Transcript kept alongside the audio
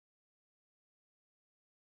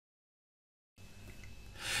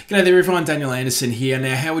G'day there everyone, Daniel Anderson here.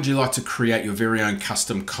 Now, how would you like to create your very own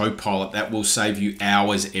custom Copilot that will save you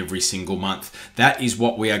hours every single month? That is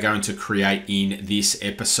what we are going to create in this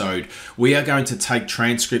episode. We are going to take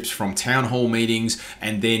transcripts from town hall meetings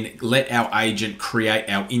and then let our agent create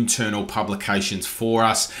our internal publications for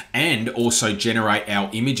us and also generate our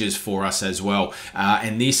images for us as well.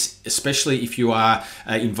 And this, especially if you are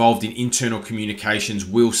involved in internal communications,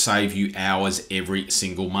 will save you hours every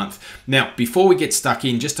single month. Now, before we get stuck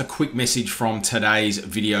in, just a quick message from today's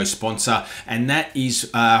video sponsor, and that is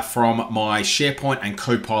from my SharePoint and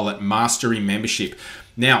Copilot Mastery membership.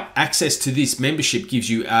 Now, access to this membership gives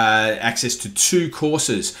you access to two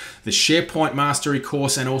courses, the SharePoint Mastery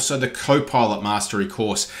course and also the Copilot Mastery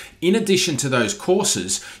course. In addition to those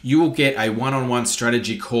courses, you will get a one-on-one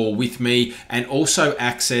strategy call with me and also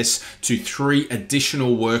access to 3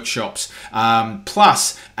 additional workshops,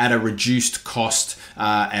 plus at a reduced cost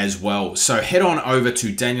as well. So head on over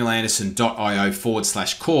to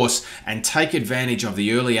danielanderson.io/course and take advantage of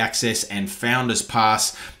the early access and founders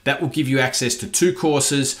pass. That will give you access to 2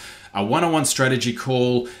 courses, a one-on-one strategy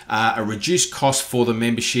call, a reduced cost for the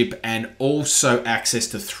membership, and also access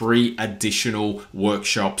to 3 additional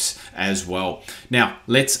workshops as well. Now,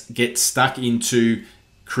 let's get stuck into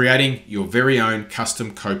creating your very own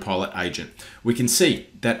custom Copilot agent. We can see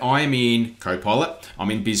that I am in Copilot, I'm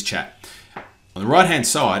in BizChat. On the right-hand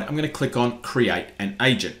side, I'm going to click on Create an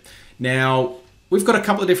Agent. Now, we've got a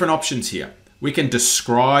couple of different options here. We can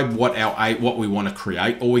describe what we want to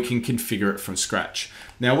create, or we can configure it from scratch.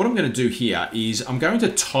 Now, what I'm going to do here is I'm going to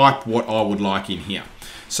type what I would like in here.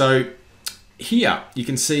 So here you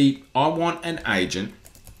can see I want an agent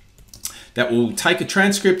that will take a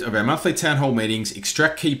transcript of our monthly town hall meetings,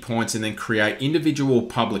 extract key points, and then create individual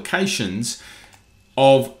publications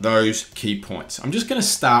of those key points. I'm just going to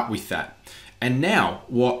start with that. And now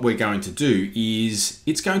what we're going to do is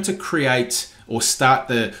it's going to create or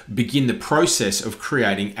begin the process of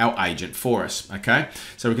creating our agent for us, okay?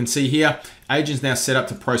 So we can see here, agent's now set up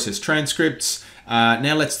to process transcripts.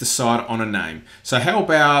 Now let's decide on a name. So how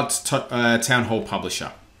about Townhall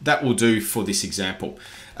Publisher? That will do for this example.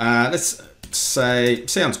 Let's say,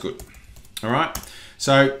 sounds good, all right?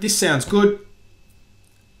 So this sounds good.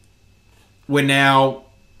 We're now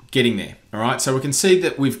getting there. All right, so we can see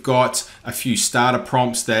that we've got a few starter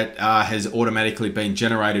prompts that has automatically been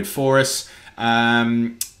generated for us.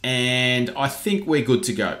 And I think we're good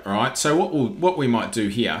to go. All right, so what we might do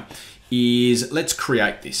here is let's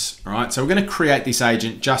create this. All right, so we're going to create this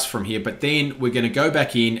agent just from here, but then we're going to go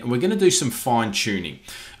back in and we're going to do some fine tuning.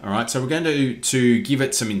 All right, so we're going to give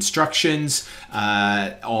it some instructions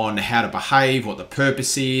on how to behave, what the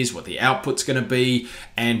purpose is, what the output's going to be,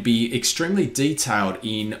 and be extremely detailed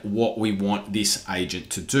in what we want this agent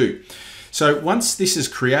to do. So once this is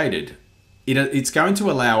created, it's going to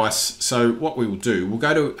allow us, so what we will do, we'll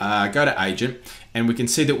go to agent, and we can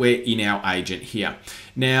see that we're in our agent here.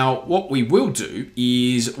 Now, what we will do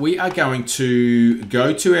is we are going to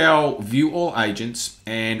go to our view all agents,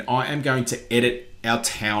 and I am going to edit our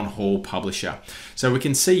Townhall Publisher. So we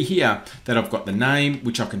can see here that I've got the name,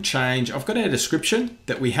 which I can change. I've got our description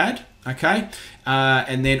that we had, okay?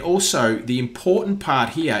 And then also the important part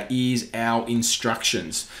here is our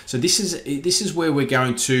instructions. So this is where we're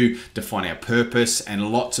going to define our purpose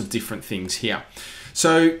and lots of different things here.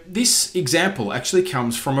 So this example actually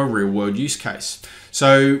comes from a real world use case.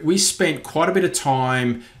 So we spent quite a bit of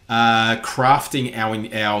time crafting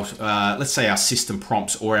our let's say our system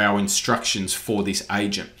prompts or our instructions for this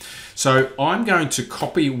agent. So I'm going to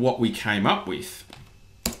copy what we came up with.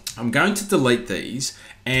 I'm going to delete these,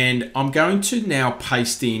 and I'm going to now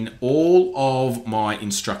paste in all of my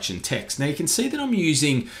instruction text. Now you can see that I'm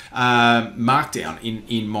using Markdown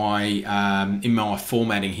in my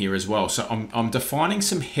formatting here as well. So I'm defining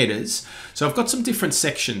some headers. So I've got some different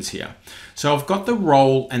sections here. So I've got the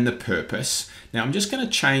role and the purpose. Now I'm just going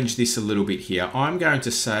to change this a little bit here. I'm going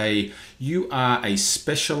to say you are a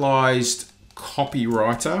specialized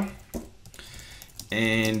copywriter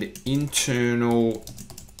and internal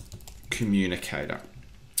communicator.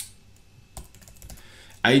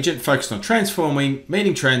 Agent focused on transforming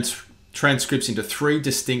meeting transcripts into 3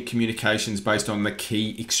 distinct communications based on the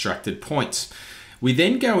key extracted points. We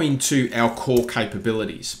then go into our core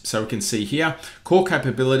capabilities. So we can see here, core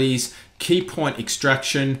capabilities, key point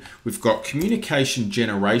extraction, we've got communication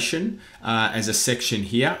generation as a section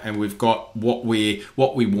here, and we've got what we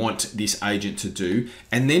want this agent to do.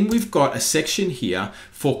 And then we've got a section here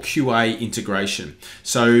for QA integration.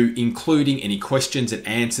 So including any questions and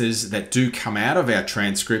answers that do come out of our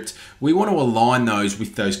transcript, we want to align those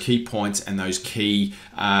with those key points and those key,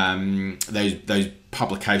 those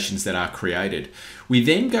publications that are created. We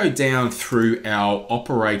then go down through our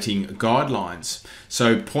operating guidelines.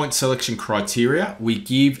 So point selection criteria, we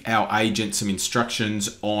give our agent some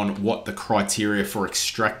instructions on what the criteria for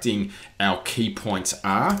extracting our key points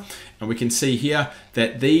are. And we can see here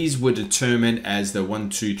that these were determined as the 1,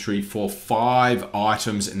 2, 3, 4, 5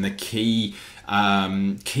 items in the key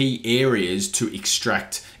areas to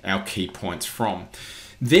extract our key points from.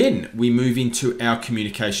 Then we move into our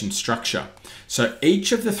communication structure. So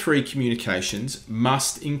each of the 3 communications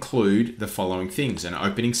must include the following things: an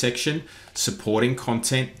opening section, supporting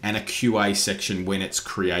content, and a QA section when it's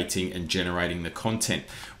creating and generating the content.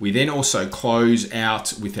 We then also close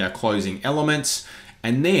out with our closing elements,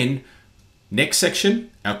 and then next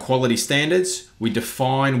section, our quality standards. We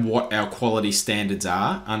define what our quality standards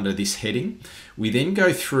are under this heading. We then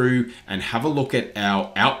go through and have a look at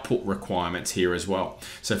our output requirements here as well.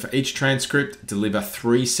 So for each transcript, deliver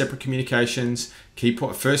 3 separate communications: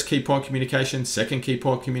 first key point communication, second key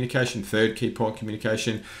point communication, third key point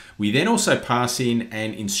communication. We then also pass in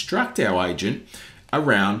and instruct our agent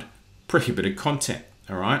around prohibited content.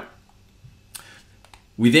 All right.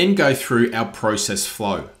 We then go through our process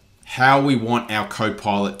flow, how we want our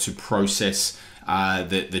Copilot to process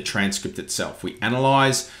the transcript itself. We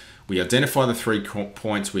analyze, we identify the 3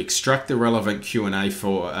 points, we extract the relevant Q&A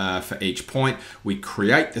for each point, we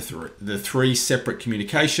create the 3 separate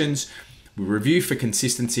communications, we review for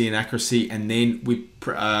consistency and accuracy, and then we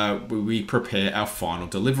prepare our final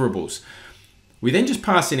deliverables. We then just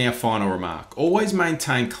pass in our final remark. Always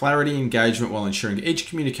maintain clarity and engagement while ensuring each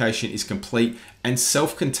communication is complete and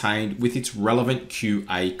self-contained with its relevant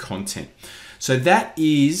QA content. So that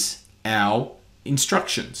is our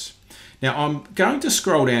instructions. Now I'm going to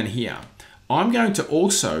scroll down here. I'm going to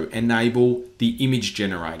also enable the image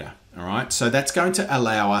generator. All right, so that's going to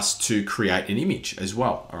allow us to create an image as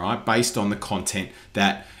well, all right, based on the content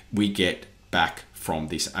that we get back from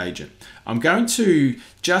this agent. I'm going to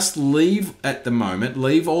just leave at the moment,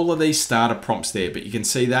 leave all of these starter prompts there, but you can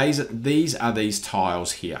see these are these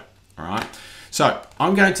tiles here, all right? So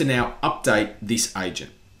I'm going to now update this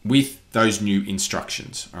agent with those new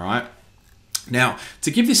instructions, all right? Now,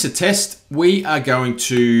 to give this a test, we are going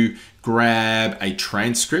to grab a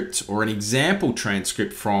transcript or an example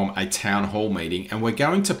transcript from a town hall meeting, and we're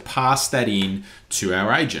going to pass that in to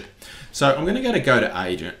our agent. So I'm going to go to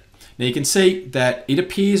agent. Now you can see that it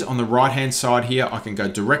appears on the right hand side here. I can go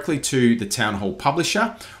directly to the Townhall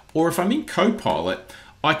Publisher, or if I'm in Copilot,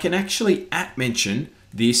 I can actually @mention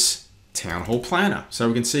this Townhall Planner. So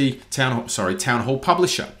we can see Townhall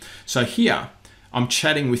Publisher. So here I'm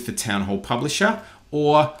chatting with the Townhall Publisher,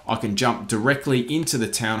 or I can jump directly into the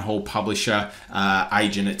Townhall Publisher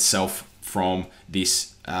agent itself from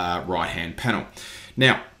this right hand panel.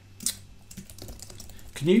 Now,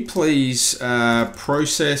 can you please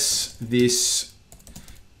process this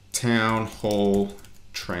town hall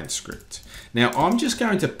transcript? Now I'm just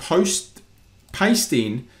going to paste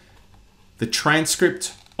in the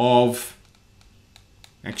transcript of,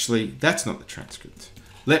 actually that's not the transcript.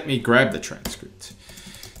 Let me grab the transcript.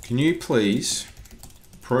 Can you please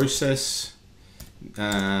process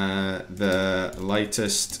the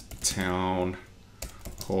latest town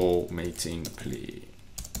hall meeting, please?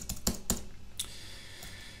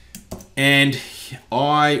 And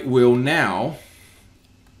I will now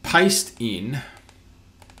paste in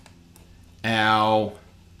our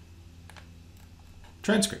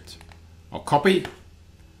transcript. I'll copy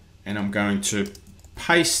and I'm going to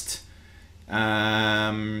paste,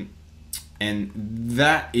 and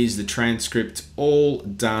that is the transcript all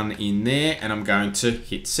done in there, and I'm going to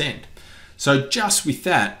hit send. So just with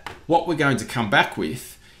that, what we're going to come back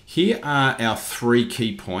with, here are our 3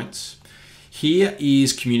 key points. Here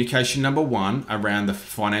is communication number 1 around the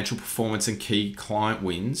financial performance and key client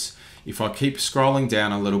wins. If I keep scrolling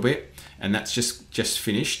down a little bit, and that's just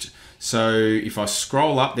finished. So if I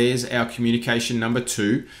scroll up, there's our communication number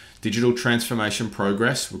 2, digital transformation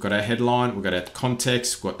progress. We've got our headline, we've got our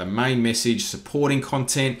context, we've got the main message, supporting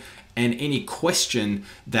content, and any question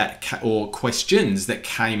or questions that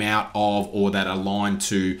came out of or that align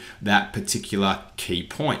to that particular key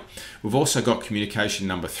point. We've also got communication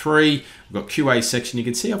number 3. We've got QA section. You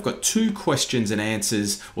can see I've got 2 questions and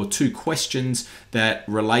answers, or 2 questions that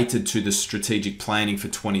related to the strategic planning for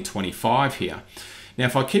 2025 here. Now,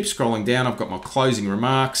 if I keep scrolling down, I've got my closing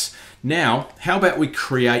remarks. Now, how about we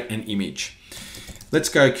create an image? Let's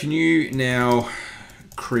go. Can you now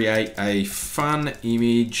create a fun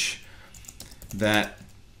image that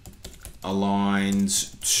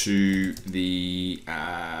aligns to the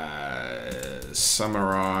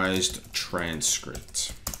summarized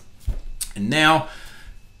transcript? And now,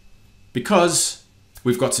 because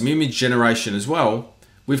We've got some image generation as well.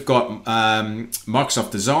 We've got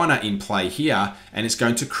Microsoft Designer in play here, and it's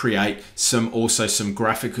going to create some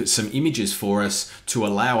images for us to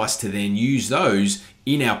allow us to then use those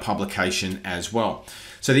in our publication as well.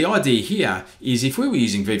 So the idea here is if we were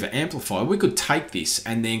using Viva Amplify, we could take this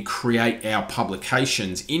and then create our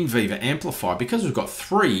publications in Viva Amplify. Because we've got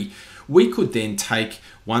 3, we could then take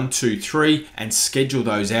 1, 2, 3 and schedule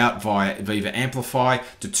those out via Viva Amplify,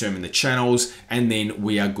 determine the channels, and then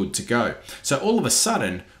we are good to go. So all of a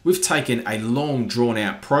sudden, we've taken a long drawn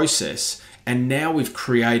out process, and now we've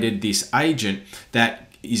created this agent that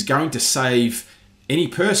is going to save any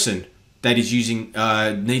person that is using,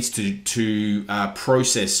 needs to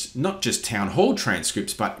process not just town hall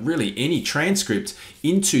transcripts, but really any transcript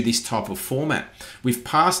into this type of format. We've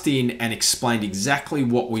passed in and explained exactly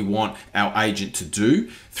what we want our agent to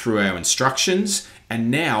do through our instructions.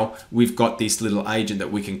 And now we've got this little agent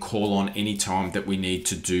that we can call on anytime that we need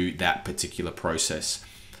to do that particular process.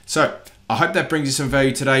 So I hope that brings you some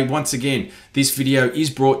value today. Once again, this video is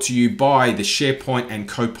brought to you by the SharePoint and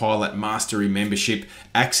Copilot Mastery membership.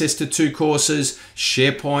 Access to 2 courses,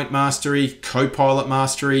 SharePoint Mastery, Copilot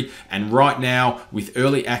Mastery, and right now with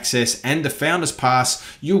early access and the Founders Pass,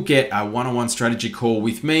 you'll get a one-on-one strategy call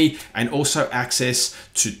with me and also access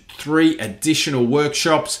to 3 additional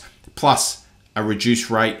workshops, plus a reduced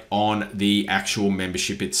rate on the actual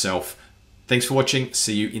membership itself. Thanks for watching.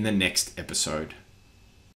 See you in the next episode.